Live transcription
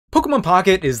Pokemon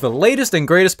Pocket is the latest and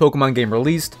greatest Pokemon game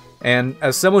released, and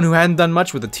as someone who hadn't done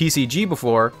much with the TCG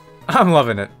before, I'm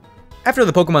loving it. After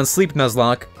the Pokemon Sleep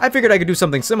Nuzlocke, I figured I could do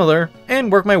something similar and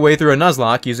work my way through a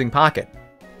Nuzlocke using Pocket.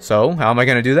 So, how am I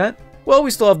going to do that? Well, we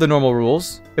still have the normal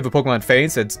rules. If a Pokemon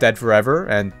faints, it's dead forever,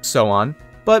 and so on.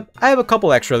 But I have a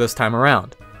couple extra this time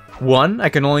around. One, I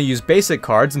can only use basic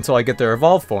cards until I get their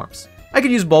evolved forms. I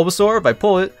could use Bulbasaur if I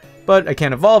pull it, but I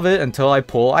can't evolve it until I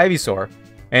pull Ivysaur.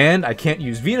 And I can't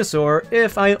use Venusaur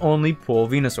if I only pull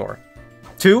Venusaur.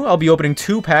 2, I'll be opening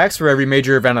 2 packs for every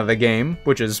major event of the game,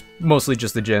 which is mostly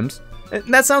just the gyms.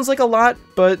 And that sounds like a lot,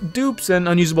 but dupes and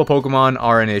unusable Pokemon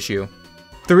are an issue.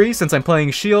 3, since I'm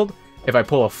playing Shield, if I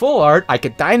pull a full art, I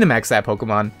could Dynamax that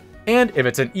Pokemon, and if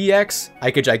it's an EX,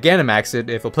 I could Gigantamax it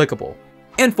if applicable.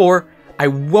 And 4, I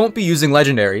won't be using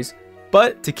Legendaries,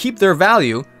 but to keep their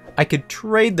value, I could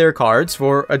trade their cards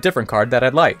for a different card that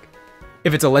I'd like.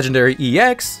 If it's a Legendary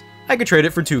EX, I could trade it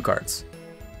for 2 cards.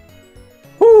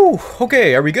 Whew,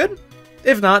 okay, are we good?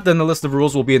 If not, then the list of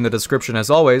rules will be in the description as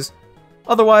always.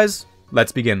 Otherwise,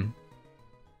 let's begin.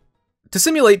 To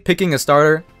simulate picking a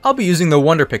starter, I'll be using the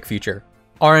Wonder Pick feature.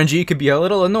 RNG could be a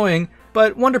little annoying,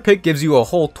 but Wonder Pick gives you a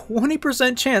whole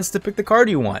 20% chance to pick the card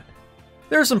you want.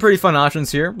 There are some pretty fun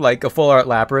options here, like a full art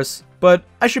Lapras, but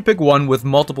I should pick one with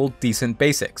multiple decent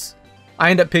basics. I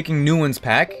end up picking Nuan's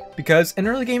pack, because an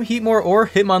early game Heatmore or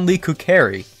Hitmonlee could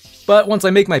carry. But once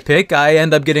I make my pick, I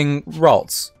end up getting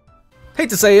Ralts. Hate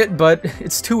to say it, but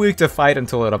it's too weak to fight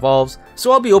until it evolves,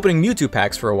 so I'll be opening Mewtwo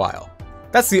packs for a while.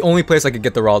 That's the only place I could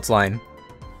get the Ralts line.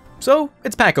 So,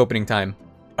 it's pack opening time.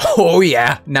 Oh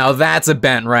yeah, now that's a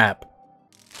bent wrap.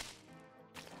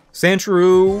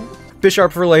 Sandshrew,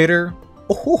 Bisharp for later,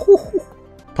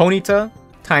 Ponyta,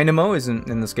 Tynamo isn't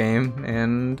in this game,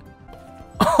 and...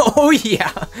 oh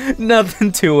yeah,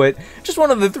 nothing to it. Just one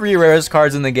of the 3 rarest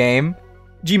cards in the game.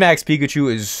 Gmax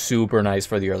Pikachu is super nice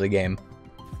for the early game.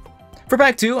 For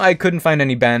pack 2, I couldn't find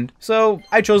any bend, so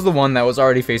I chose the one that was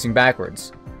already facing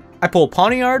backwards. I pulled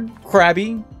Pawniard,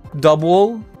 Krabby,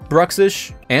 Dubwool,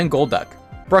 Bruxish, and Golduck.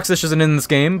 Bruxish isn't in this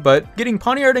game, but getting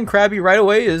Pawniard and Krabby right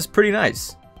away is pretty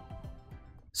nice.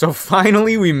 So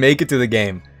finally we make it to the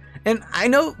game. And I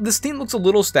know this team looks a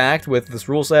little stacked with this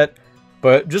rule set,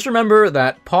 but just remember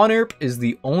that Pawniard is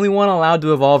the only one allowed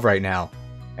to evolve right now.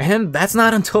 And that's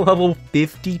not until level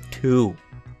 52.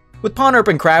 With Pawniard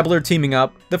and Crabbler teaming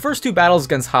up, the first 2 battles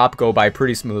against Hop go by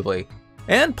pretty smoothly.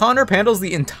 And Pawniard handles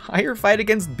the entire fight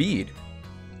against Bead.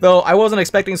 Though I wasn't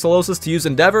expecting Solosis to use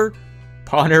Endeavor,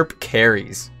 Pawniard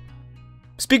carries.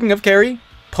 Speaking of carry,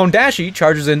 Pondashi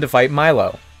charges in to fight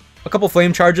Milo. A couple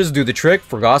flame charges do the trick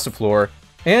for Gossifleur,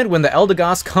 and when the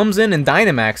Eldegoss comes in and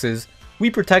Dynamaxes,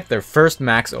 we protect their first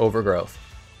max overgrowth.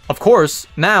 Of course,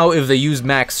 now if they use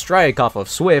max strike off of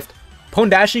Swift,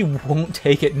 Pondashi won't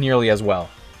take it nearly as well.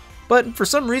 But for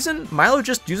some reason, Milo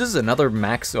just uses another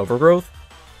max overgrowth,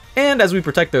 and as we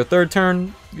protect their 3rd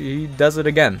turn, he does it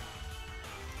again.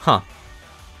 Huh.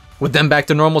 With them back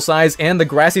to normal size and the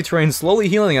grassy terrain slowly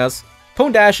healing us,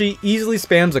 Pondashi easily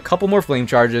spams a couple more flame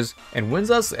charges and wins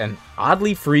us an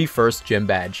oddly free first gym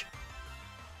badge.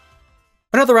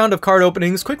 Another round of card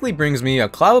openings quickly brings me a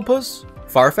Clobbopus,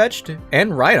 Farfetch'd,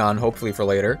 and Rhydon hopefully for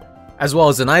later, as well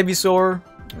as an Ivysaur,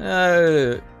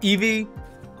 Eevee,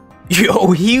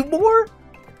 Heatmore,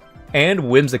 and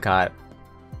Whimsicott.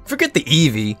 Forget the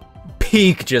Eevee,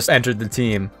 Peak just entered the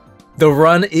team. The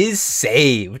run is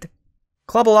saved!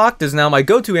 Clobbolocked is now my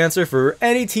go-to answer for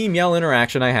any Team Yell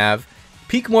interaction I have.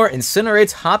 Peakmore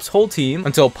incinerates Hop's whole team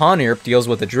until Pawniard deals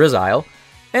with a Drizzile,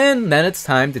 and then it's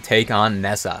time to take on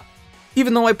Nessa.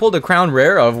 Even though I pulled a Crown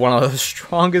Rare of one of the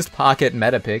strongest Pocket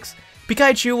meta picks,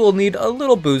 Pikachu will need a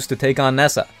little boost to take on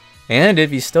Nessa. And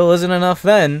if he still isn't enough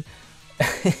then...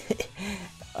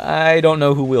 I don't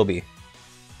know who will be.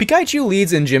 Pikachu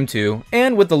leads in Gym 2,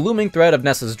 and with the looming threat of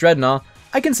Nessa's Dreadnought,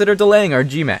 I consider delaying our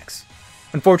Gmax.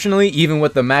 Unfortunately, even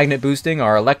with the Magnet boosting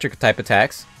our electric type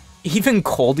attacks, even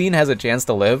Coldeen has a chance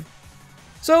to live.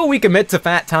 So we commit to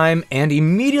Fat Time and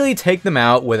immediately take them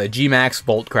out with a Gmax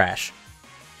Volt Crash.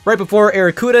 Right before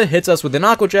Arrokuda hits us with an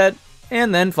Aqua Jet,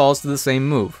 and then falls to the same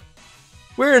move.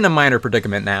 We're in a minor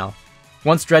predicament now.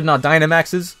 Once Dreadnought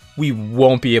Dynamaxes, we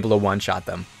won't be able to one-shot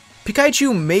them.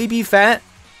 Pikachu may be fat,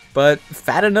 but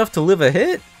fat enough to live a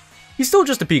hit? He's still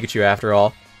just a Pikachu after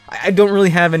all. I don't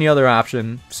really have any other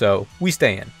option, so we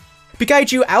stay in.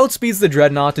 Pikachu outspeeds the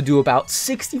Dreadnought to do about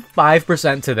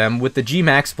 65% to them with the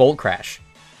Gmax Volt Crash.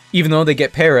 Even though they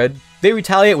get parried, they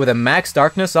retaliate with a Max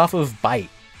Darkness off of Bite.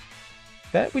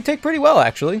 That we take pretty well,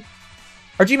 actually.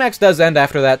 Our Gmax does end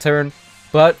after that turn,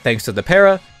 but thanks to the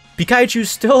para, Pikachu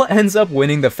still ends up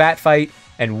winning the fat fight,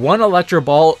 and one Electro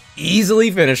Ball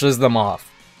easily finishes them off.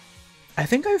 I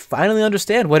think I finally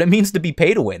understand what it means to be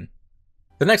pay to win.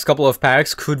 The next couple of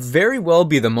packs could very well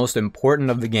be the most important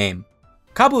of the game.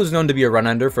 Kabu is known to be a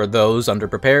run-ender for those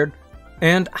underprepared,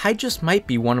 and I just might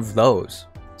be one of those.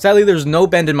 Sadly, there's no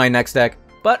bend in my next deck,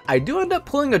 but I do end up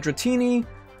pulling a Dratini,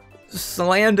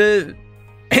 Salanda,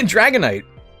 and Dragonite.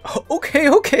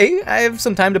 Okay, I have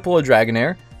some time to pull a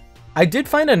Dragonair. I did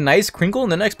find a nice Crinkle in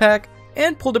the next pack,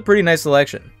 and pulled a pretty nice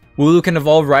selection. Wooloo can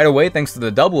evolve right away thanks to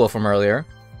the double from earlier,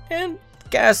 and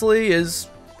Ghastly is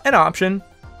an option,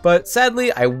 but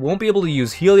sadly I won't be able to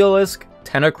use Heliolisk,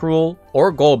 Tentacruel,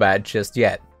 or Golbat just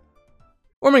yet.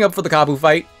 Warming up for the Kabu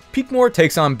fight, Peakmore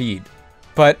takes on Beed.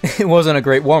 But it wasn't a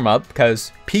great warm-up,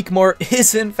 because Peakmore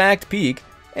is in fact Peak,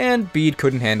 and Beed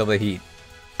couldn't handle the heat.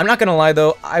 I'm not gonna lie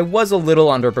though, I was a little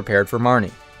underprepared for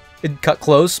Marnie. It cut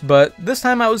close, but this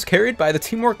time I was carried by the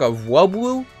teamwork of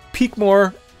Wubwoo,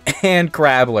 Peakmore, and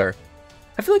Crabbler.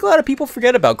 I feel like a lot of people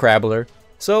forget about Crabbler,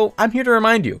 so I'm here to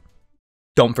remind you.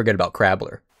 Don't forget about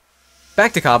Crabbler.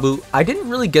 Back to Kabu, I didn't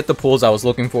really get the pulls I was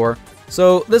looking for,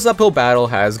 so this uphill battle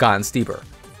has gotten steeper.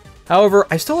 However,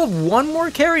 I still have one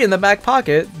more carry in the back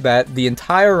pocket that the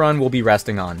entire run will be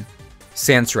resting on.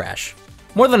 Sandslash.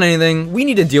 More than anything, we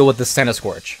need to deal with the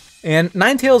Centiskorch, and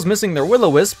Ninetales missing their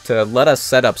Will-O-Wisp to let us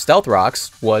set up Stealth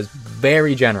Rocks was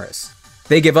very generous.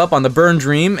 They give up on the Burn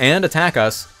Dream and attack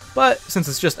us, but since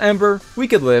it's just Ember, we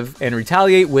could live and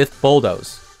retaliate with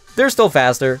Bulldoze. They're still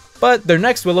faster, but their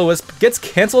next Will-O-Wisp gets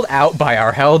cancelled out by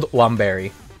our held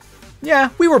Lumberry. Yeah,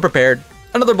 we were prepared.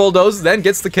 Another Bulldoze then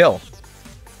gets the kill.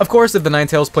 Of course, if the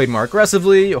Ninetales played more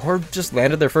aggressively, or just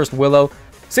landed their first Willow,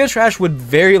 Sandslash would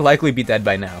very likely be dead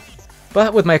by now.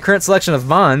 But with my current selection of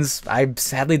Mons, I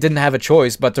sadly didn't have a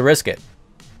choice but to risk it.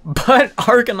 But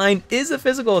Arcanine is a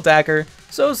physical attacker,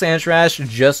 so Sandslash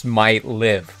just might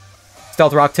live.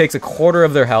 Stealth Rock takes a quarter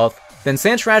of their health, then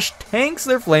Sandslash tanks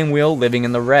their Flame Wheel, living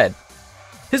in the red.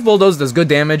 His Bulldoze does good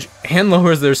damage and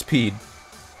lowers their speed.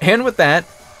 And with that,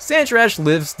 Sandslash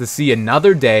lives to see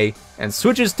another day and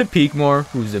switches to Peakmore,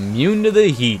 who's immune to the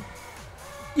heat.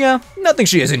 Yeah, nothing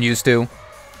she isn't used to.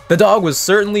 The dog was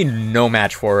certainly no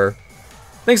match for her.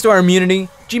 Thanks to our immunity,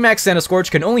 G-Max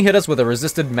Centiskorch can only hit us with a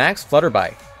resisted Max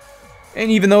Flutterby. And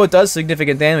even though it does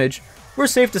significant damage, we're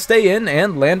safe to stay in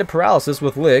and land a paralysis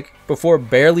with Lick before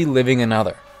barely living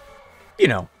another. You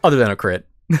know, other than a crit.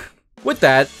 With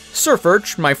that,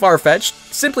 Surfurch, my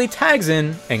Farfetch'd, simply tags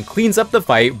in and cleans up the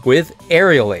fight with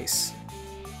Aerial Ace.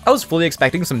 I was fully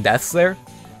expecting some deaths there,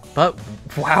 but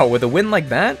wow, with a win like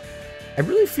that, I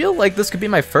really feel like this could be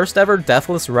my first ever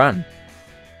deathless run.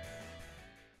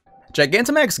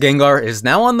 Gigantamax Gengar is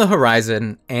now on the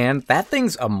horizon, and that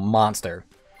thing's a monster.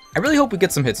 I really hope we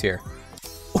get some hits here.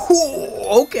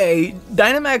 Ooh, okay,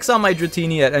 Dynamax on my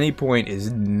Dratini at any point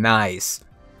is nice.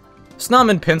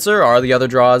 Snum and Pinsir are the other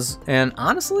draws, and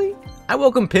honestly, I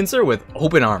welcome Pinsir with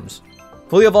open arms.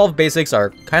 Fully evolved basics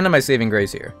are kind of my saving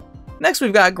grace here. Next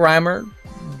we've got Grimer,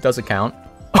 doesn't count.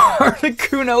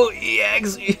 Articuno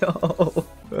EX, yo.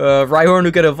 Rhyhorn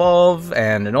who could evolve,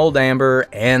 and an old Amber,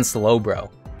 and Slowbro.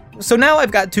 So now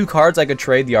I've got two cards I could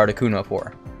trade the Articuno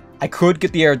for. I could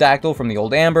get the Aerodactyl from the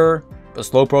old Amber, the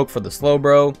Slowpoke for the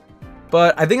Slowbro,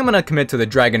 but I think I'm gonna commit to the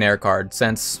Dragonair card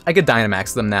since I could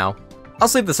Dynamax them now. I'll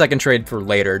save the second trade for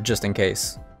later, just in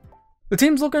case. The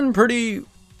team's looking pretty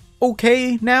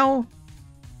okay now.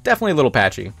 Definitely a little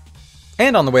patchy.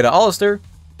 And on the way to Allister,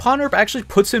 Ponderp actually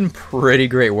puts in pretty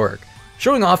great work.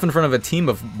 Showing off in front of a team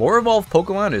of more evolved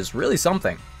Pokemon is really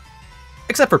something.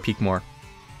 Except for Peakmore.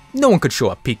 No one could show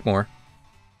up Peakmore.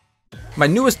 My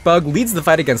newest bug leads the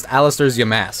fight against Allister's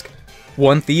Yamask.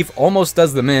 One Thief almost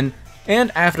does them in,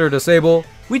 and after a disable,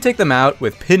 we take them out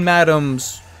with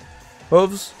Pinmadam's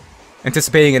hooves.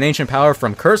 Anticipating an ancient power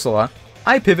from Cursula,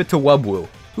 I pivot to Wubwoo,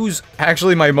 who's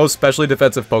actually my most specially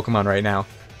defensive Pokemon right now.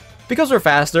 Because we're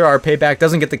faster, our payback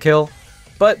doesn't get the kill,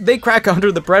 but they crack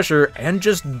under the pressure and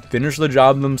just finish the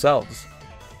job themselves.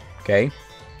 Okay.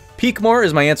 Peakmore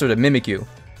is my answer to Mimikyu.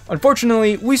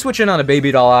 Unfortunately, we switch in on a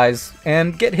Baby Doll Eyes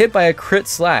and get hit by a crit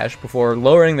slash before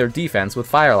lowering their defense with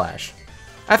Fire Lash.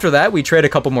 After that, we trade a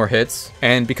couple more hits,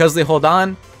 and because they hold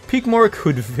on, Peakmore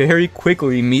could very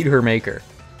quickly meet her maker.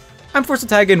 I'm forced to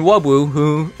tag in Wubwoo,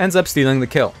 who ends up stealing the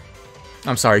kill.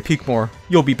 I'm sorry, Peakmore,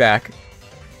 you'll be back.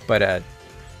 But,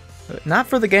 not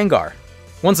for the Gengar.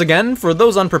 Once again, for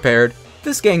those unprepared,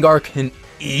 this Gengar can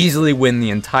easily win the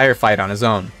entire fight on his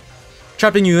own.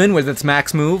 Trapping you in with its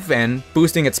max move, and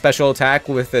boosting its special attack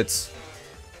with its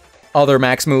other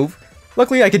max move.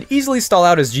 Luckily, I could easily stall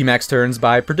out his G-Max turns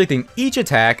by predicting each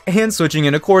attack and switching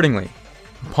in accordingly.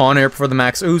 Ponderp for the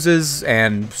max Oozes,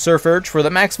 and Surfurch for the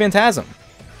max Phantasm.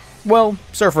 Well,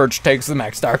 Surfurch takes the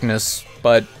max Darkness,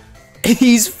 but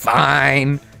He's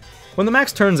fine. When the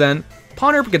max turns in,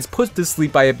 Ponderp gets put to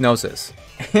sleep by hypnosis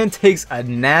and takes a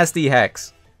nasty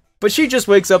hex. But she just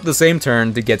wakes up the same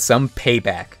turn to get some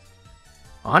payback.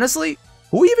 Honestly,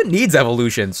 who even needs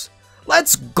evolutions?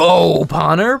 Let's go,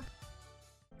 Ponderp!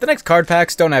 The next card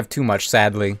packs don't have too much,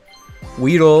 sadly.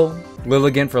 Weedle,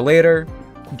 Lilligant for later,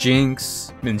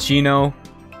 Jinx, Minccino,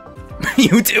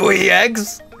 Mewtwo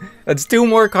EX! That's 2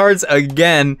 more cards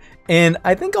again, and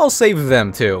I think I'll save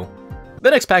them too. The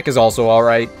next pack is also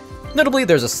alright. Notably,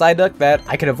 there's a Psyduck that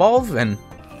I could evolve, and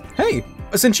hey,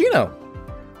 a Cinccino!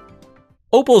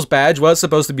 Opal's badge was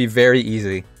supposed to be very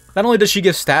easy. Not only does she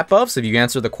give stat buffs if you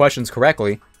answer the questions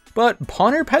correctly, but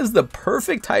Ponderp has the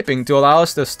perfect typing to allow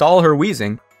us to stall her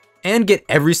wheezing and get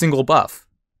every single buff.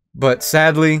 But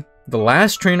sadly, the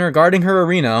last trainer guarding her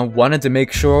arena wanted to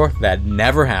make sure that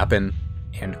never happened,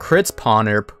 and crits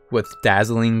Ponderp with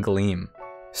Dazzling Gleam,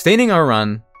 staining our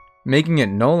run, making it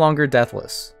no longer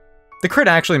deathless. The crit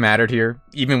actually mattered here,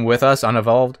 even with us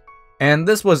unevolved, and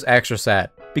this was extra sad,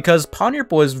 because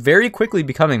Ponderp was very quickly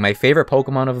becoming my favorite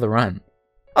Pokemon of the run.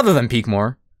 Other than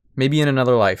Peakmore, maybe in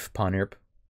another life, Ponderp.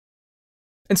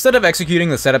 Instead of executing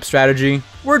the setup strategy,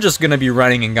 we're just gonna be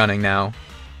running and gunning now.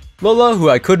 Lola, who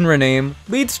I couldn't rename,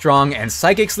 leads strong and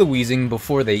psychics the wheezing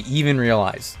before they even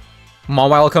realize.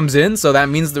 Mawile comes in, so that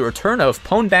means the return of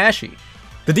Pondashi.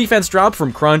 The defense drop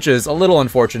from Crunch is a little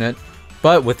unfortunate,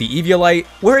 but with the Eviolite,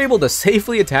 we're able to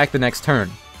safely attack the next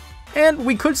turn. And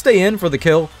we could stay in for the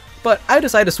kill, but I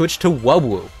decided to switch to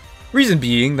Wubwu. Reason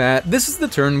being that this is the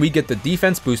turn we get the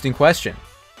defense boosting question.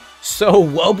 So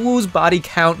Wubwu's body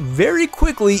count very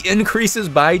quickly increases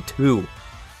by 2.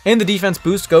 And the defense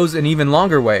boost goes an even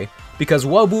longer way, because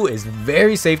Wubwu is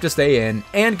very safe to stay in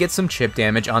and get some chip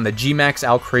damage on the Gmax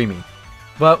Alcremie.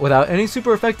 But without any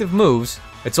super effective moves,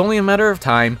 it's only a matter of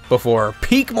time before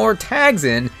Peakmore tags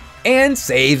in and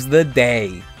saves the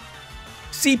day.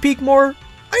 See, Peakmore?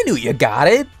 I knew you got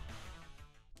it!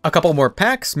 A couple more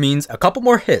packs means a couple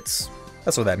more hits.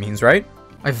 That's what that means, right?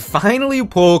 I finally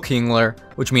pull Kingler,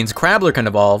 which means Crabbler can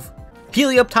evolve.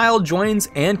 Helioptile joins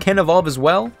and can evolve as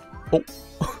well. Oh,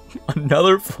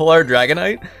 another full art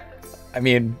Dragonite? I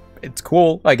mean, it's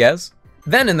cool, I guess.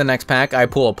 Then in the next pack, I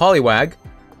pull a Poliwag,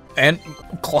 and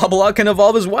Clobalock can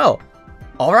evolve as well.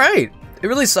 Alright, it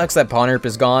really sucks that Ponderp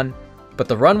is gone, but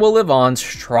the run will live on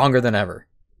stronger than ever.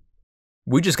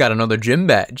 We just got another gym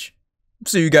badge.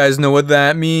 So you guys know what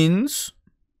that means?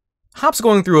 Hop's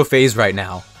going through a phase right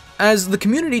now, as the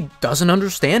community doesn't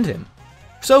understand him.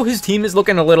 So his team is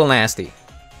looking a little nasty.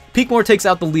 Peakmore takes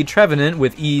out the lead Trevenant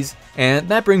with ease, and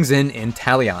that brings in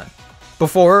Inteleon.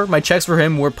 Before, my checks for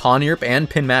him were Ponderp and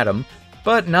Pinmadam,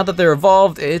 but now that they're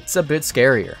evolved, it's a bit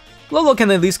scarier. Lolo can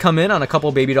at least come in on a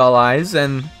couple Baby Doll Eyes,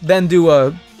 and then do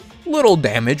a little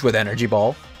damage with Energy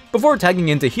Ball, before tagging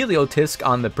into Heliotisk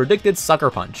on the predicted Sucker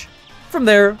Punch. From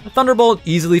there, Thunderbolt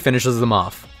easily finishes them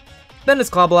off. Then it's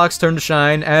Clobalock's turn to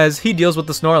shine as he deals with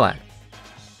the Snorlax.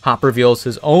 Hop reveals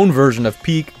his own version of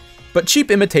Peak, but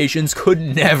cheap imitations could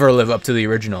never live up to the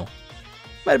original.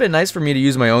 Might have been nice for me to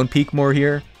use my own Peakmore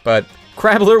here, but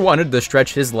Crabbler wanted to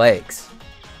stretch his legs.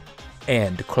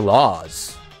 And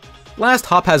claws. Last,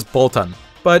 Hop has Boltund,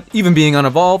 but even being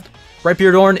unevolved,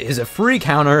 Rhyperiorn is a free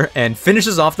counter and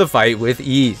finishes off the fight with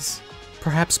ease.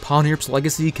 Perhaps Ponderp's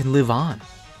legacy can live on.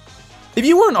 If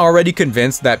you weren't already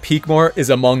convinced that Peakmore is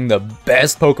among the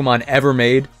best Pokemon ever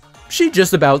made, she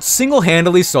just about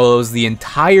single-handedly solos the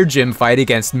entire gym fight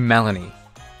against Melanie.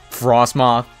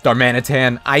 Frostmoth,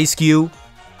 Darmanitan, Ice-Cube,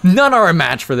 none are a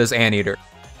match for this Anteater.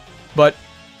 But,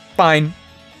 fine,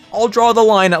 I'll draw the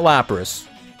line at Lapras.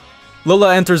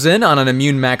 Lola enters in on an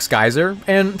immune Max Geyser,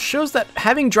 and shows that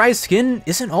having dry skin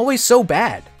isn't always so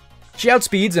bad. She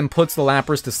outspeeds and puts the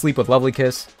Lapras to sleep with Lovely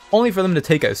Kiss, only for them to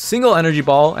take a single Energy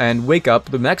Ball and wake up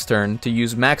the next turn to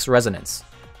use Max Resonance.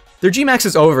 Their Gmax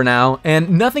is over now, and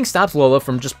nothing stops Lola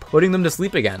from just putting them to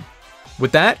sleep again.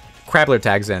 With that, Crabbler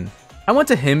tags in. I went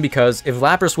to him because if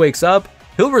Lapras wakes up,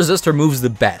 he'll resist her moves the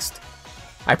best.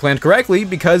 I planned correctly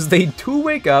because they do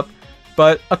wake up,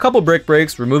 but a couple Brick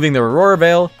Breaks removing the Aurora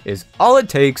Veil is all it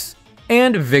takes,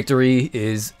 and victory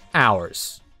is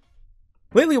ours.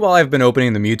 Lately, while I've been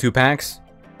opening the Mewtwo packs,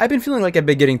 I've been feeling like I've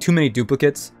been getting too many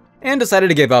duplicates, and decided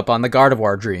to give up on the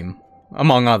Gardevoir dream,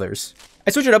 among others.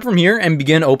 I switch it up from here and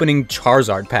begin opening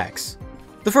Charizard packs.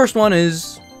 The first one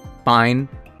is fine.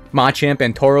 Machamp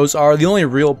and Tauros are the only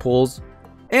real pulls,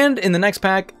 and in the next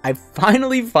pack, I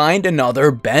finally find another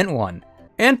bent one,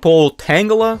 and pull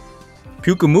Tangela,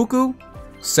 Pukumuku,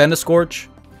 Centiskorch,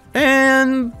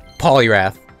 and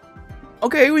Poliwrath.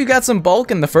 Okay, we got some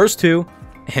bulk in the first two,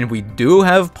 and we do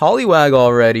have Poliwag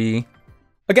already.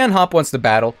 Again, Hop wants to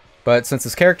battle, but since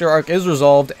his character arc is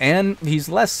resolved and he's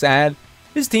less sad,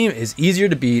 his team is easier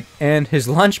to beat and his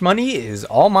lunch money is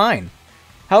all mine.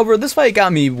 However, this fight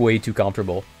got me way too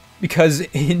comfortable, because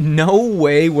in no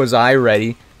way was I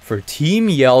ready for Team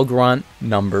Yell Grunt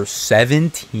number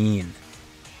 17.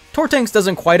 Tortanks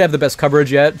doesn't quite have the best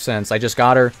coverage yet since I just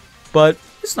got her, but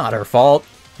it's not her fault.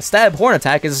 A stab horn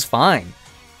attack is fine.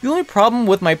 The only problem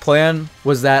with my plan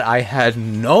was that I had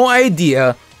no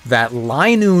idea that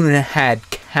Linoon had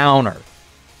counter.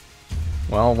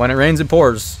 Well, when it rains it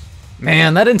pours.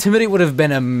 Man, that Intimidate would have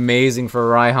been amazing for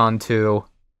Raihan too.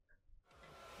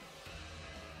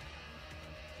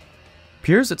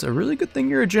 Piers, it's a really good thing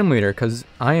you're a gym leader, because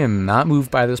I am not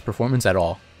moved by this performance at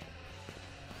all.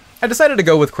 I decided to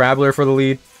go with Crabbler for the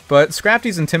lead, but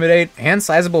Scrafty's Intimidate and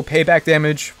sizable payback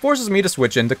damage forces me to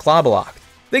switch into Claw Block.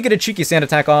 They get a cheeky sand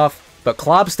attack off, but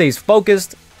Clob stays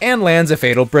focused and lands a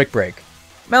fatal Brick Break.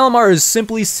 Malamar is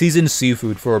simply seasoned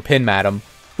seafood for Pin Madam,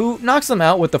 who knocks them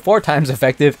out with the 4 times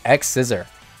effective X Scissor.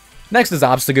 Next is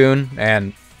Obstagoon,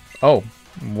 and oh,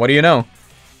 what do you know?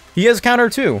 He has counter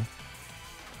too.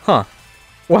 Huh.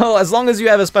 Well, as long as you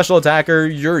have a special attacker,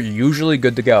 you're usually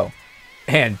good to go.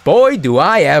 And boy, do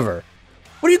I ever.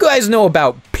 What do you guys know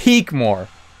about Peakmore?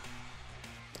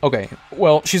 Okay,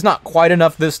 well, she's not quite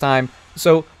enough this time,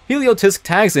 so Heliotisk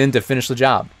tags in to finish the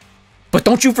job. But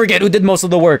don't you forget who did most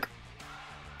of the work.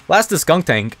 Last is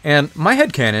Skunktank, and my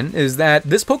headcanon is that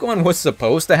this Pokemon was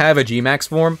supposed to have a G-Max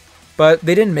form, but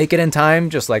they didn't make it in time,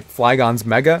 just like Flygon's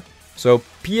Mega. So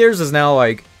Piers is now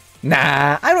like,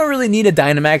 nah, I don't really need a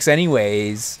Dynamax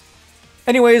anyways.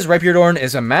 Anyways, Rhyperiorn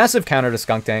is a massive counter to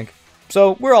Skunktank,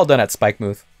 so we're all done at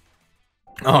Spikemuth.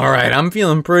 Alright, I'm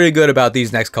feeling pretty good about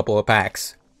these next couple of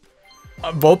packs.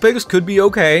 Vulpix could be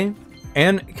okay,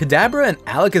 and Kadabra and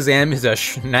Alakazam is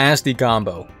a nasty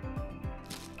combo.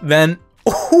 Then,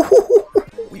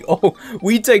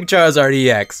 we take Charizard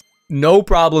EX. No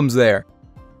problems there.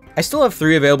 I still have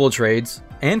 3 available trades,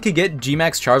 and could get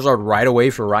G-Max Charizard right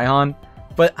away for Raihan,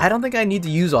 but I don't think I need to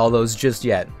use all those just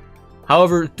yet.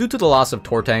 However, due to the loss of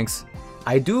Tortanks,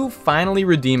 I do finally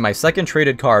redeem my second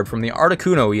traded card from the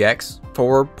Articuno EX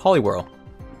for Poliwhirl,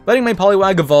 letting my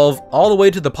Poliwag evolve all the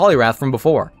way to the Poliwrath from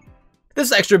before.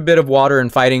 This extra bit of water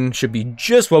and fighting should be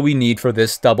just what we need for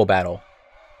this double battle.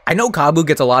 I know Kabu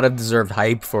gets a lot of deserved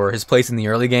hype for his place in the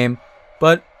early game,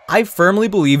 but I firmly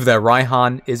believe that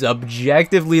Raihan is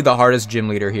objectively the hardest gym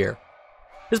leader here.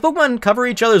 His Pokemon cover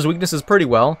each other's weaknesses pretty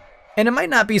well, and it might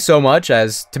not be so much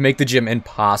as to make the gym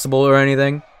impossible or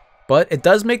anything, but it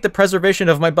does make the preservation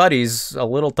of my buddies a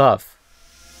little tough.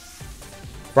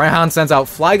 Raihan sends out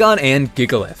Flygon and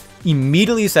Gigalith,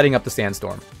 immediately setting up the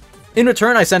Sandstorm. In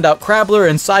return, I send out Crabbler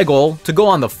and Cygole to go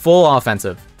on the full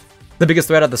offensive. The biggest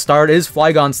threat at the start is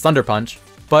Flygon's Thunder Punch,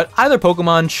 but either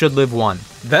Pokemon should live 1.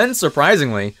 Then,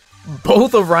 surprisingly,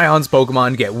 both of Raihan's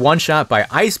Pokemon get one-shot by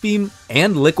Ice Beam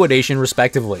and Liquidation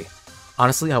respectively.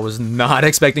 Honestly, I was not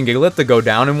expecting Gigalith to go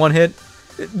down in 1 hit.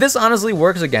 This honestly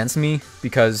works against me,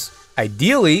 because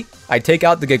ideally, I take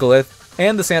out the Gigalith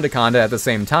and the Sandaconda at the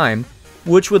same time,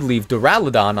 which would leave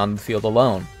Duraludon on the field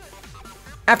alone.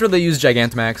 After they use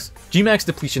Gigantamax, G-Max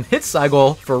Depletion hits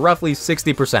Cygole for roughly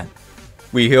 60%.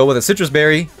 We heal with a Citrus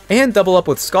Berry, and double up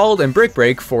with Scald and Brick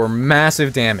Break for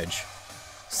massive damage.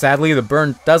 Sadly, the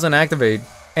burn doesn't activate,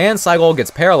 and Cygole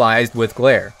gets paralyzed with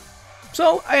Glare.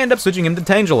 So I end up switching him to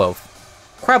Tangeloaf.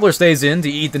 Crabbler stays in to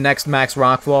eat the next Max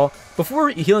Rockfall before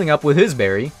healing up with his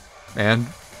berry, and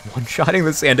one-shotting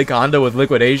the Sandaconda with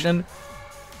Liquidation.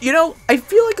 You know, I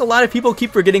feel like a lot of people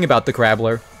keep forgetting about the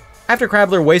Crabbler. After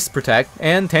Crabbler wastes Protect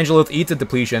and Tangeloaf eats a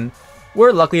Depletion,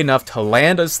 we're lucky enough to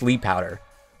land a Sleep Powder.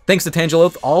 Thanks to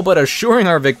Tangeloaf all but assuring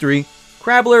our victory,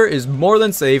 Crabbler is more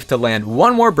than safe to land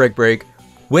 1 more Brick Break,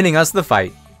 winning us the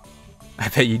fight. I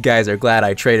bet you guys are glad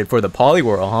I traded for the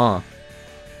Poliwhirl, huh?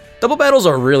 Double battles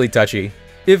are really touchy.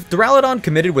 If Duraludon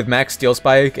committed with Max Steel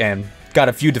Spike and got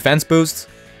a few defense boosts,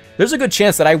 there's a good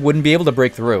chance that I wouldn't be able to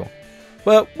break through.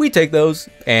 But we take those,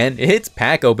 and it's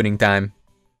pack opening time.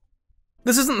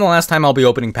 This isn't the last time I'll be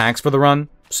opening packs for the run,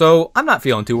 so I'm not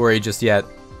feeling too worried just yet.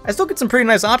 I still get some pretty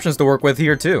nice options to work with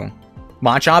here too.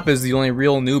 Machop is the only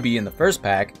real newbie in the first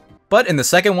pack, but in the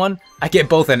second one, I get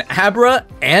both an Abra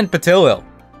and Patilil,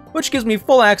 which gives me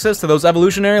full access to those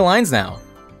evolutionary lines now.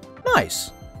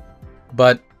 Nice.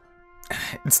 But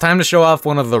it's time to show off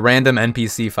one of the random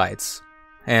NPC fights.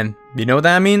 And you know what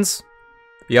that means?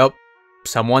 Yup,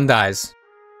 someone dies.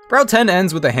 Route 10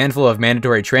 ends with a handful of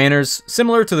mandatory trainers,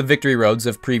 similar to the victory roads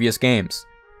of previous games.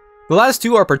 The last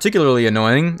 2 are particularly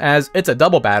annoying, as it's a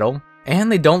double battle, and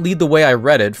they don't lead the way I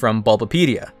read it from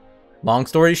Bulbapedia. Long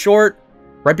story short,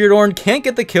 Rhyperiorn can't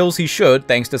get the kills he should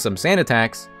thanks to some sand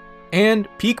attacks, and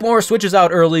Peekmore switches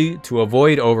out early to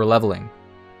avoid overleveling.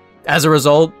 As a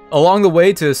result, along the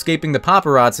way to escaping the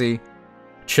paparazzi,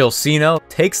 Chilcino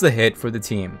takes the hit for the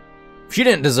team. She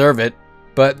didn't deserve it,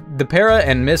 but the Para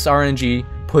and Miss RNG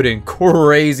put in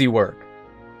crazy work.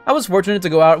 I was fortunate to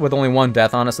go out with only one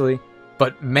death, honestly,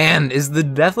 but man, is the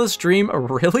deathless stream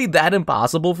really that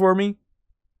impossible for me?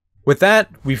 With that,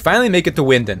 we finally make it to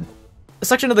Wyndon, a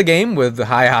section of the game with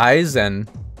high highs and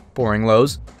boring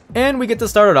lows, and we get to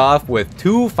start it off with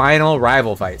 2 final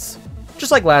rival fights.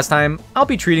 Just like last time, I'll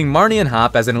be treating Marnie and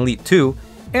Hop as an Elite 2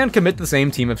 and commit the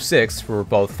same team of 6 for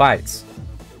both fights.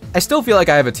 I still feel like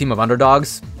I have a team of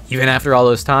underdogs, even after all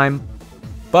this time,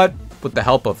 but with the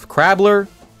help of Crabbler,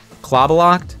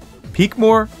 Clobalocked,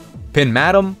 Peekmore, Pin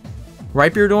Madam,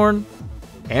 Rhyperiorn,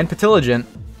 and Petilligent,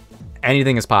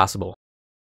 anything is possible.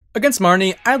 Against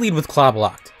Marnie, I lead with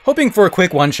Clobalocked, hoping for a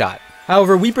quick one-shot.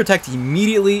 However, we protect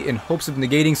immediately in hopes of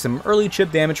negating some early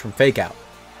chip damage from Fake Out.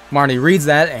 Marnie reads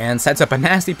that and sets up a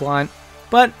nasty plot,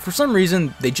 but for some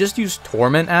reason they just use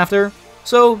Torment after,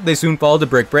 so they soon fall to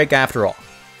Brick Break after all.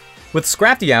 With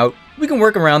Scrafty out, we can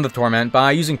work around the Torment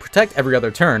by using Protect every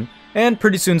other turn, and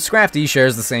pretty soon Scrafty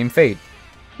shares the same fate.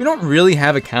 We don't really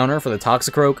have a counter for the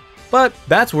Toxicroak, but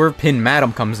that's where Pin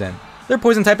Madam comes in. Their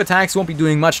poison type attacks won't be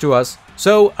doing much to us,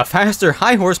 so a faster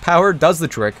high horsepower does the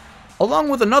trick, along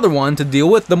with another one to deal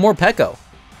with the Morpeko.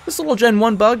 This little Gen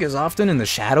 1 bug is often in the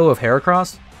shadow of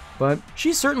Heracross, but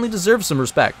she certainly deserves some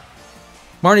respect.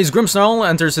 Marnie's Grimmsnarl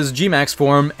enters his G-Max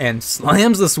form and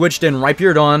slams the switched-in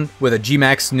Rhyperiorn with a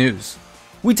G-Max Snooze.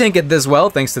 We tank it this well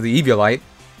thanks to the Eviolite,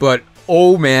 but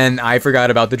oh man, I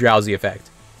forgot about the Drowsy effect.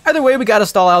 Either way, we gotta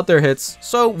stall out their hits,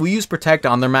 so we use Protect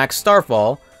on their max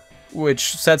Starfall,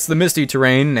 which sets the Misty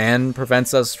terrain and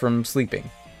prevents us from sleeping.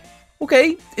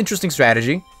 Okay, interesting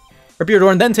strategy.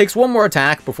 Rhyperiorn then takes one more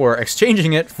attack before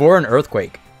exchanging it for an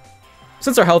Earthquake.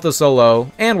 Since our health is so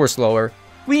low, and we're slower,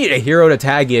 we need a hero to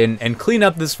tag in and clean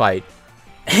up this fight.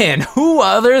 And who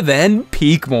other than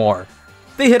Peekmore?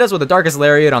 They hit us with the Darkest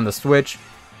Lariat on the switch,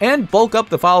 and bulk up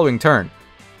the following turn.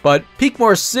 But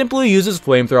Peekmore simply uses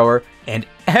Flamethrower and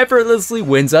effortlessly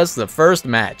wins us the first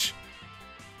match.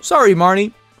 Sorry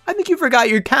Marnie, I think you forgot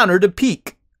your counter to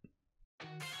Peek.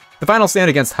 The final stand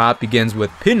against Hop begins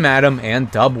with Pin Madam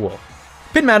and Dubwool.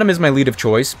 Pin Madam is my lead of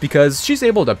choice because she's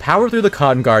able to power through the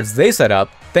Cotton Guards they set up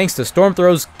thanks to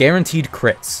Stormthrow's guaranteed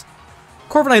crits.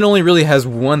 Corviknight only really has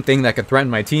one thing that can threaten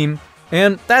my team,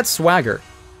 and that's Swagger.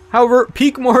 However,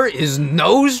 Peekmore is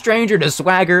no stranger to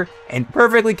Swagger and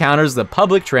perfectly counters the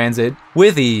public transit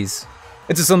with ease.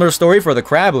 It's a similar story for the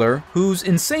Crabbler, whose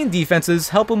insane defenses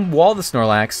help him wall the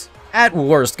Snorlax, at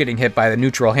worst getting hit by the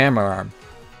neutral Hammer Arm.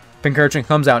 Pincurchin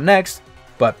comes out next,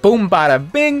 but boom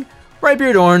bada bing,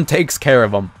 Rhyperiorn takes care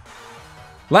of him.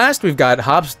 Last, we've got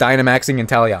Hop's Dynamaxing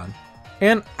Inteleon.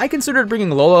 And I considered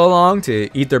bringing Lola along to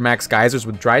eat their max geysers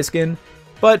with dry skin,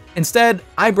 but instead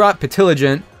I brought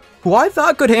Petilligent, who I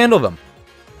thought could handle them.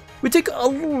 We take a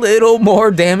little more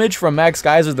damage from max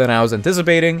geysers than I was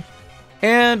anticipating,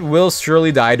 and we'll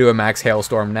surely die to a max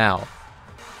hailstorm now.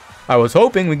 I was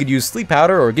hoping we could use Sleep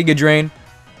Powder or Giga Drain,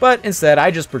 but instead I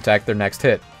just protect their next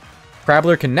hit.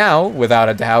 Crabbler can now, without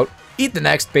a doubt, eat the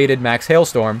next baited max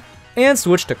hailstorm, and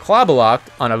switch to Clobalocked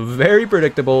on a very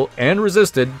predictable and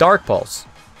resisted Dark Pulse.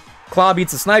 Claw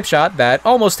beats a Snipe Shot that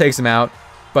almost takes him out,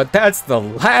 but that's the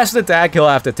last attack he'll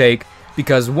have to take,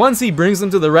 because once he brings them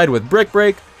to the red with Brick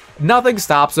Break, nothing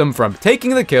stops him from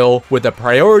taking the kill with a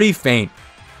priority feint,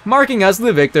 marking us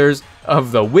the victors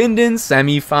of the Wyndon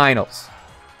Semi Finals.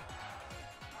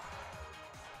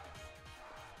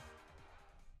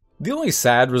 The only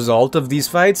sad result of these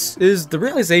fights is the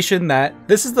realization that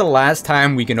this is the last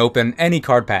time we can open any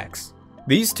card packs.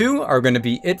 These two are going to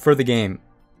be it for the game.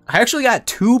 I actually got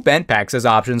 2 Bent packs as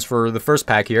options for the first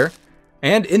pack here,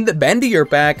 and in the Bendier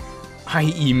pack, I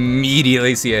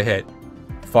immediately see a hit.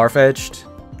 Farfetch'd,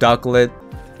 Ducklet,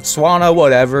 Swanna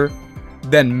whatever,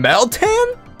 then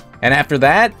Meltan? And after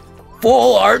that,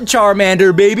 Full Art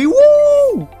Charmander baby,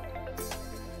 woo!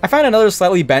 I found another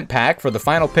slightly bent pack for the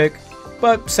final pick,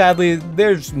 but sadly,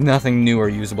 there's nothing new or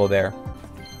usable there.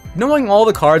 Knowing all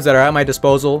the cards that are at my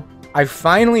disposal, I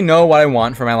finally know what I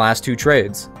want for my last 2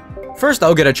 trades. First,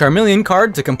 I'll get a Charmeleon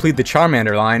card to complete the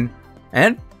Charmander line,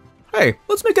 and hey,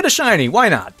 let's make it a shiny, why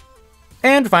not?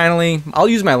 And finally, I'll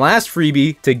use my last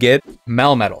freebie to get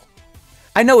Melmetal.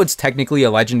 I know it's technically a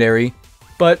legendary,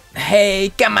 but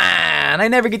hey, come on, I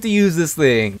never get to use this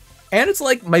thing. And it's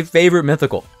like my favorite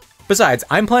mythical. Besides,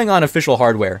 I'm playing on official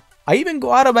hardware. I even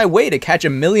go out of my way to catch a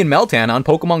million Meltan on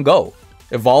Pokemon Go,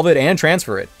 evolve it and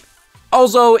transfer it.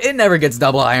 Also, it never gets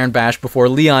double Iron Bash before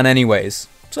Leon anyways,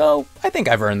 so I think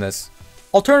I've earned this.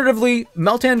 Alternatively,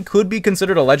 Meltan could be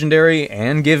considered a legendary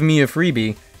and give me a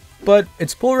freebie, but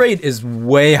its pull rate is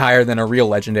way higher than a real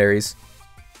legendary's.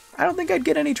 I don't think I'd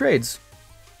get any trades.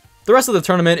 The rest of the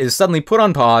tournament is suddenly put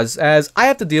on pause as I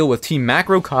have to deal with Team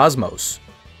Macrocosmos.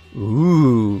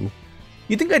 Ooh.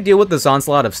 You'd think I'd deal with this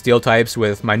onslaught of steel types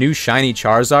with my new shiny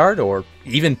Charizard or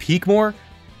even Peekmore,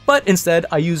 but instead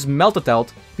I use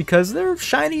Meltatelt because they're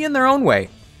shiny in their own way,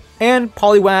 and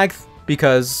Poliwag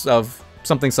because of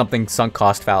something sunk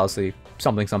cost fallacy,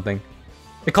 something.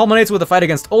 It culminates with a fight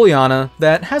against Oleana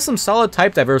that has some solid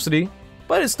type diversity,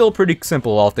 but is still pretty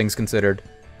simple all things considered.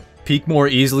 Peekmore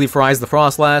easily fries the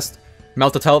Frostlass,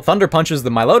 Meltatelt thunder punches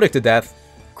the Milotic to death,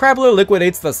 Crabbler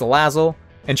liquidates the Salazzle,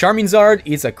 and Charmingzard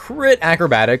eats a crit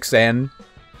Acrobatics and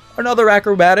another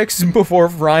Acrobatics before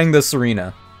frying the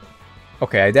Serena.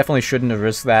 Okay, I definitely shouldn't have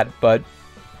risked that, but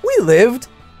we lived!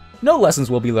 No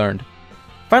lessons will be learned.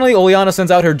 Finally, Oleana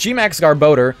sends out her Gmax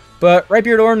Garbodor, but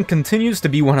Rhyperiorn continues to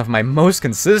be one of my most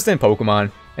consistent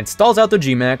Pokemon and stalls out the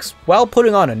Gmax while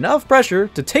putting on enough pressure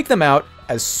to take them out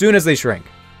as soon as they shrink.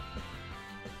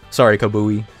 Sorry,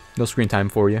 Kabui, no screen time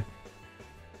for you.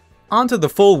 On to the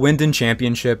full Wyndon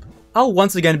Championship, I'll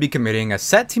once again be committing a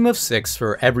set team of 6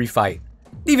 for every fight,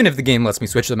 even if the game lets me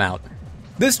switch them out.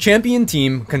 This champion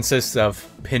team consists of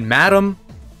Pinmadam,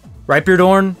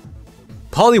 Rhyperiorn,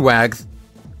 Poliwag,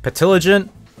 Petilagent,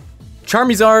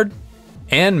 Charizard,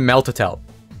 and Meltatelt.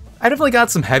 I definitely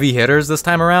got some heavy hitters this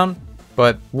time around,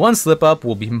 but one slip up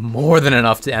will be more than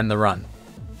enough to end the run.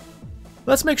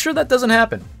 Let's make sure that doesn't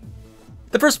happen.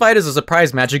 The first fight is a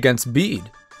surprise match against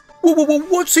Bede.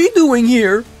 What's he doing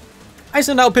here? I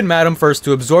send out Pinmadam first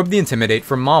to absorb the Intimidate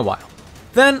from Mawile.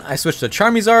 Then I switch to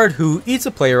Charizard, who eats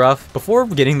a Play Rough before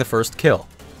getting the first kill.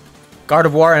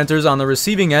 Gardevoir enters on the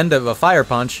receiving end of a Fire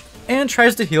Punch and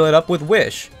tries to heal it up with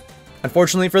Wish.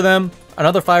 Unfortunately for them,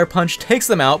 another Fire Punch takes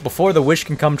them out before the wish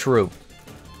can come true.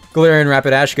 Galarian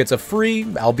Rapidash gets a free,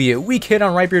 albeit weak hit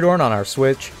on Rhyperiorn on our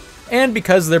switch, and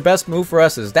because their best move for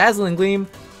us is Dazzling Gleam,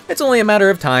 it's only a matter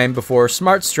of time before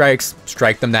Smart Strikes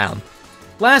strike them down.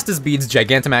 Last is Bede's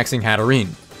Gigantamaxing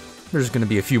Hatterene. There's gonna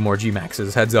be a few more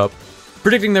Gmaxes, heads up.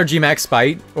 Predicting their Gmax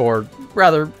Spite, or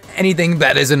rather, anything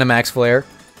that isn't a Max Flare,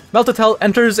 Meltatelt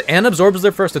enters and absorbs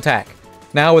their first attack.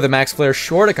 Now with a Max Flare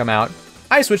sure to come out,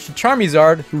 I switch to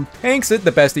Charizard, who tanks it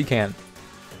the best he can.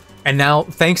 And now,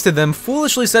 thanks to them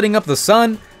foolishly setting up the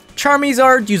sun,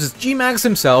 Charizard uses Gmax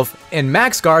himself and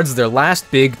Max Guards their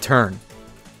last big turn,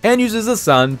 and uses the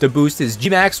sun to boost his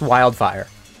Gmax Wildfire.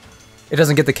 It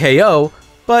doesn't get the KO,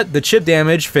 but the chip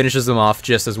damage finishes them off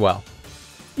just as well.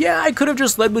 Yeah, I could have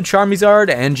just led with Charizard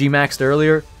and Gmax'd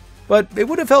earlier, but it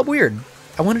would have felt weird.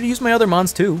 I wanted to use my other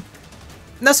mons too.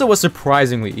 Nessa was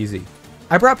surprisingly easy.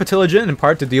 I brought Petilagent in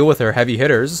part to deal with her heavy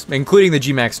hitters, including the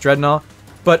Gmax Dreadnought,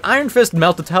 but Iron Fist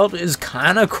Meltatelt is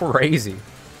kinda crazy.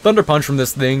 Thunder Punch from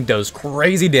this thing does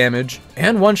crazy damage,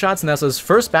 and one-shots Nessa's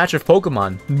first batch of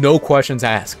Pokemon, no questions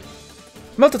asked.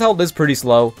 Meltatelt is pretty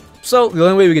slow, so the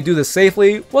only way we could do this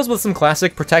safely was with some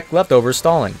classic Protect leftover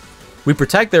stalling. We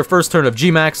protect their first turn of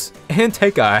Gmax, and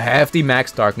take a hefty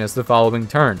Max Darkness the following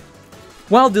turn,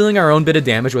 while dealing our own bit of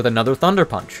damage with another Thunder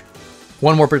Punch.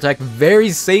 One more Protect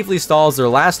very safely stalls their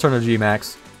last turn of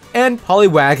Gmax, and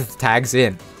Poliwag tags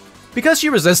in. Because she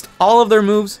resists all of their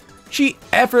moves, she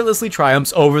effortlessly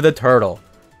triumphs over the turtle.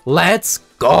 Let's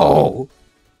go!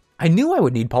 I knew I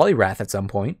would need Poliwrath at some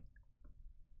point.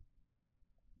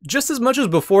 Just as much as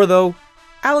before though,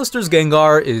 Alistair's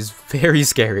Gengar is very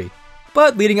scary.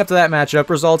 But leading up to that matchup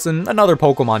results in another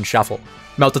Pokemon shuffle.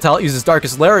 Meltatelt uses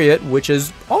Darkest Lariat, which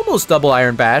is almost double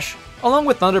Iron Bash, along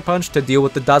with Thunder Punch to deal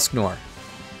with the Dusknoir.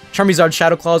 Charizard's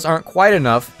Shadow Claws aren't quite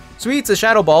enough, so he eats a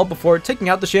Shadow Ball before taking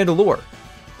out the Chandelure.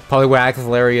 Poliwag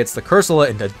lariats the Cursula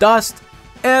into dust,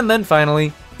 and then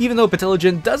finally, even though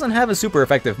Petilagent doesn't have a super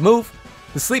effective move,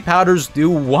 the Sleep Powders do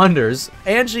wonders,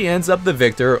 and she ends up the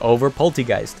victor over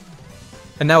Poltegeist.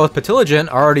 And now with Petilagent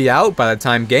already out by the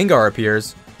time Gengar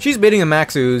appears, she's baiting a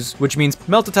Max Ooze, which means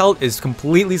Meltatelt is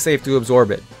completely safe to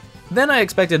absorb it. Then I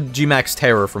expected Gmax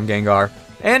Terror from Gengar,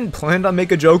 and planned on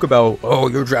make a joke about, oh,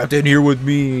 you're trapped in here with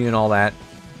me, and all that.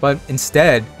 But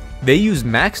instead, they use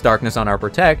Max Darkness on our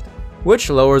Protect,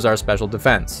 which lowers our special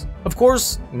defense. Of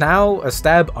course, now a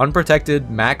stab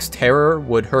unprotected Max Terror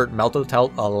would hurt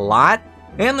Meltatelt a lot,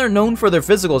 and they're known for their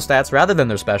physical stats rather than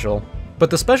their special.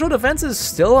 But the special defense is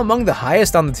still among the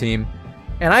highest on the team,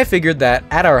 and I figured that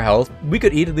at our health, we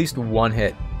could eat at least one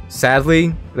hit.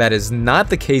 Sadly, that is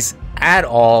not the case at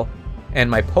all, and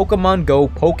my Pokemon Go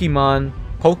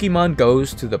Pokemon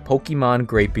goes to the Pokemon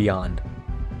Great Beyond.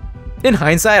 In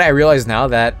hindsight, I realize now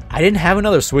that I didn't have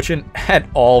another switch in at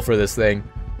all for this thing.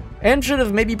 and should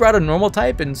have maybe brought a normal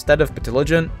type instead of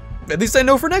Petilligent. At least I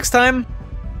know for next time.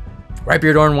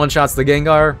 Rhyperiorn one-shots the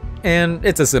Gengar, and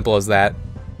it's as simple as that.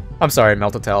 I'm sorry,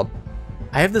 Meltatel.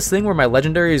 I have this thing where my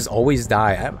legendaries always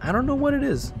die. I don't know what it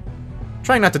is.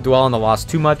 Trying not to dwell on the loss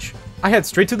too much, I head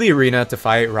straight to the arena to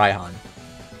fight Raihan.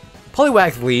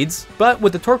 Poliwag leads, but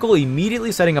with the Torkoal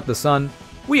immediately setting up the Sun,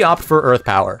 we opt for Earth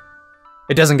Power.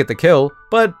 It doesn't get the kill,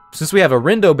 but since we have a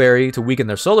Rindo Berry to weaken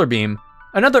their Solar Beam,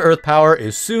 another Earth Power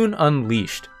is soon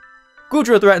unleashed.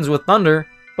 Goodra threatens with Thunder,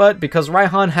 but because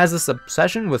Raihan has this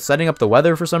obsession with setting up the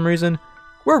weather for some reason,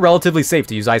 we're relatively safe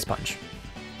to use Ice Punch.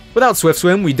 Without Swift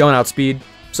Swim, we don't outspeed,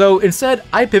 so instead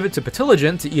I pivot to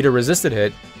Petilligent to eat a resisted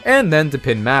hit, and then to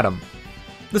pin Madam.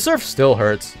 The Surf still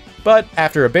hurts, but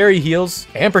after a Berry heals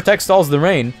and Protect stalls the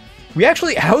rain, we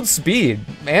actually outspeed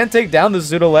and take down the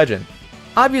Pseudo-Legend.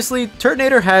 Obviously,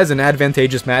 Turtonator has an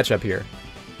advantageous matchup here,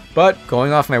 but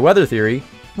going off my weather theory,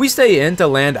 we stay in to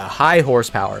land a high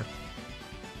horsepower.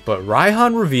 But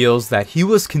Raihan reveals that he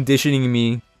was conditioning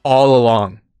me all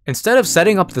along. Instead of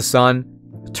setting up the Sun,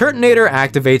 Turtonator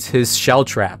activates his Shell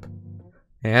Trap.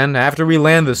 And after we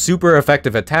land the super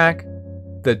effective attack,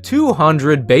 the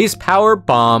 200 base power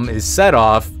bomb is set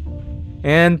off,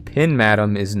 and Pin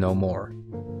Madam is no more.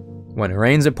 When it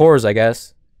rains, it pours, I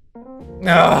guess.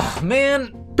 Ugh,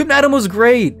 man, Pin Madam was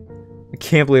great! I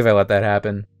can't believe I let that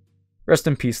happen. Rest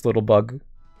in peace, little bug.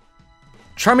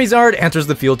 Charizard enters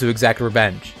the field to exact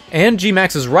revenge, and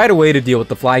Gmax is right away to deal with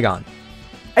the Flygon.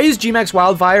 I used Gmax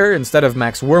Wildfire instead of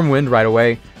Max Wormwind right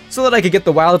away, so that I could get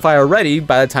the Wildfire ready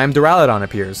by the time Duraludon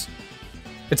appears.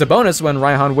 It's a bonus when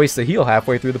Raihan wastes a heal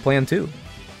halfway through the plan too.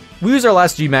 We use our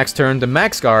last Gmax turn to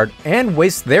Max Guard and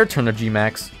waste their turn of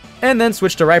Gmax, and then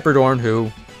switch to Rhyperiorn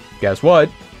who, guess what,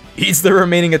 eats the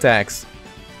remaining attacks.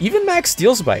 Even Max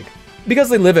Steel Spike. Because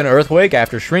they live in Earthquake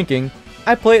after shrinking,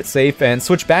 I play it safe and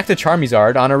switch back to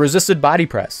Charizard on a resisted body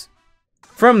press.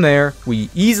 From there, we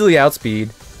easily outspeed,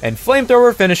 and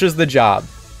Flamethrower finishes the job.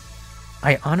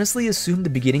 I honestly assumed the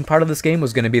beginning part of this game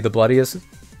was going to be the bloodiest,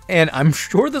 and I'm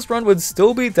sure this run would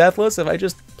still be deathless if I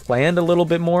just planned a little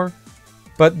bit more.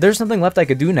 But there's nothing left I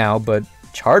could do now but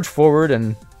charge forward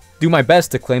and do my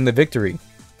best to claim the victory.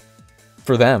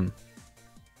 For them.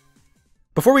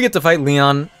 Before we get to fight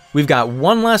Leon, we've got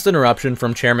one last interruption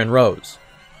from Chairman Rose.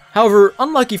 However,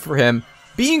 unlucky for him,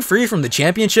 being free from the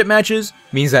championship matches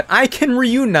means that I can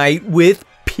reunite with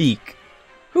Peak,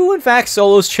 who in fact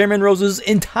solos Chairman Rose's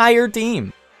entire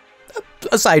team.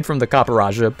 Aside from the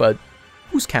Caparaja, but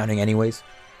who's counting anyways?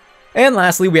 And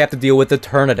lastly, we have to deal with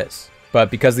Eternatus. But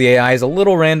because the AI is a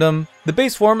little random, the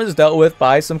base form is dealt with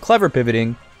by some clever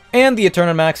pivoting, and the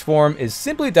Eternamax form is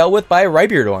simply dealt with by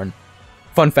Rhyperiorn.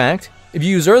 Fun fact, if you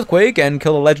use Earthquake and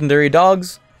kill the legendary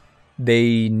dogs,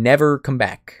 they never come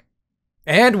back.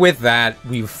 And with that,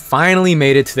 we've finally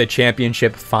made it to the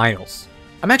championship finals.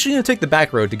 I'm actually going to take the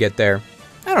back road to get there.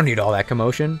 I don't need all that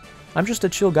commotion. I'm just a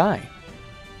chill guy.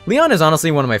 Leon is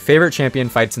honestly one of my favorite champion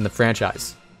fights in the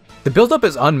franchise. The build-up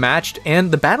is unmatched,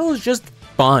 and the battle is just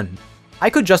fun. I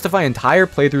could justify entire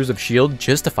playthroughs of Shield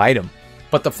just to fight him.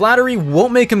 But the flattery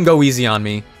won't make him go easy on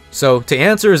me, so to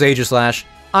answer his Aegislash,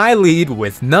 I lead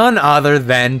with none other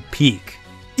than Peak.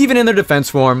 Even in their defense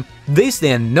form, they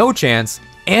stand no chance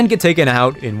and get taken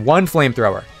out in one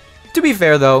Flamethrower. To be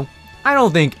fair though, I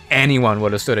don't think anyone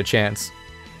would have stood a chance.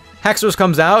 Hexorus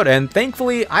comes out, and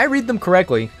thankfully I read them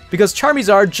correctly because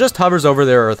Charizard just hovers over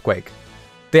their Earthquake.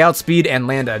 They outspeed and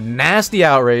land a nasty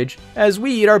Outrage as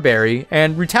we eat our berry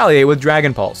and retaliate with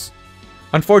Dragon Pulse.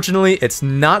 Unfortunately, it's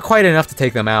not quite enough to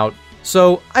take them out,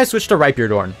 so I switch to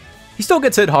Rhyperiorn. He still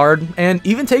gets hit hard and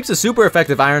even takes a super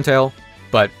effective Iron Tail,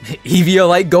 but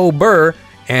Eviolite go burr,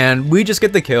 and we just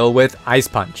get the kill with Ice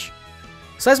Punch.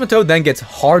 Seismitoad then gets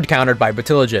hard countered by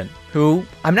Petilligent, who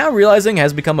I'm now realizing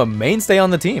has become a mainstay on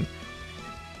the team.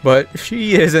 But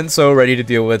she isn't so ready to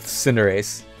deal with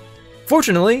Cinderace.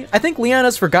 Fortunately, I think Leon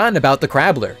has forgotten about the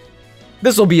Crabbler.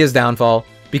 This will be his downfall,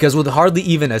 because with hardly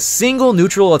even a single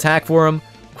neutral attack for him,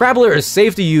 Crabbler is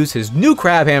safe to use his new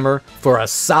Crab Hammer for a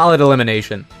solid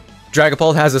elimination.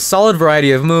 Dragapult has a solid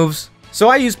variety of moves, so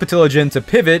I use Petilligent to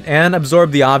pivot and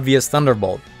absorb the obvious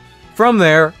Thunderbolt. From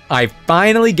there, I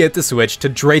finally get to switch to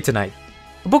Dragonite,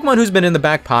 a Pokemon who's been in the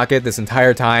back pocket this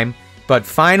entire time, but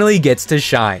finally gets to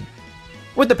shine.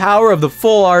 With the power of the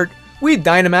full art, we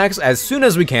Dynamax as soon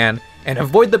as we can and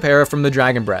avoid the para from the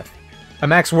Dragon Breath. A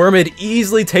Max Wormid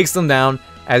easily takes them down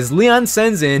as Leon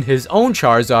sends in his own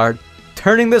Charizard,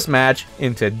 turning this match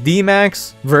into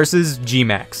D-Max versus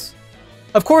G-Max.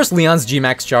 Of course, Leon's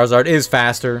G-Max Charizard is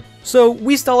faster, so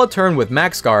we stall a turn with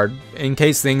Max Guard in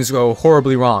case things go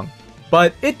horribly wrong.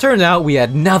 But it turned out we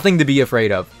had nothing to be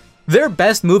afraid of. Their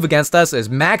best move against us is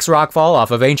Max Rockfall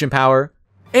off of Ancient Power,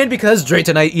 and because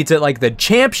Dragonite eats it like the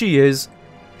champ she is,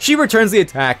 she returns the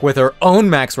attack with her own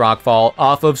Max Rockfall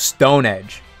off of Stone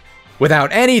Edge.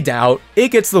 Without any doubt, it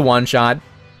gets the one-shot,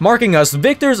 marking us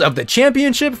victors of the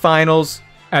championship finals,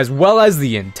 as well as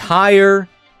the entire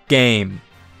game.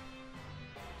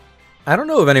 I don't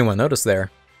know if anyone noticed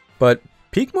there, but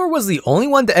Peekmore was the only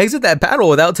one to exit that battle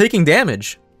without taking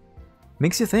damage.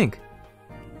 Makes you think.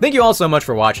 Thank you all so much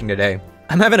for watching today.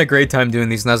 I'm having a great time doing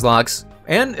these Nuzlocks,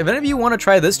 and if any of you want to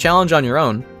try this challenge on your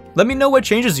own, let me know what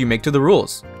changes you make to the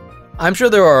rules. I'm sure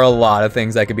there are a lot of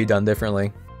things that could be done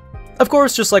differently. Of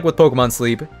course, just like with Pokemon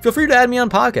Sleep, feel free to add me on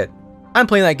Pocket. I'm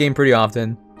playing that game pretty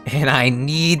often, and I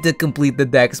need to complete the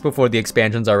decks before the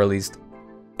expansions are released.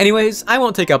 Anyways, I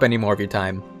won't take up any more of your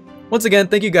time. Once again,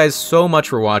 thank you guys so much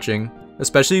for watching,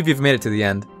 especially if you've made it to the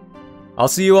end. I'll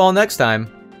see you all next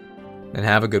time, and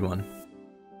have a good one.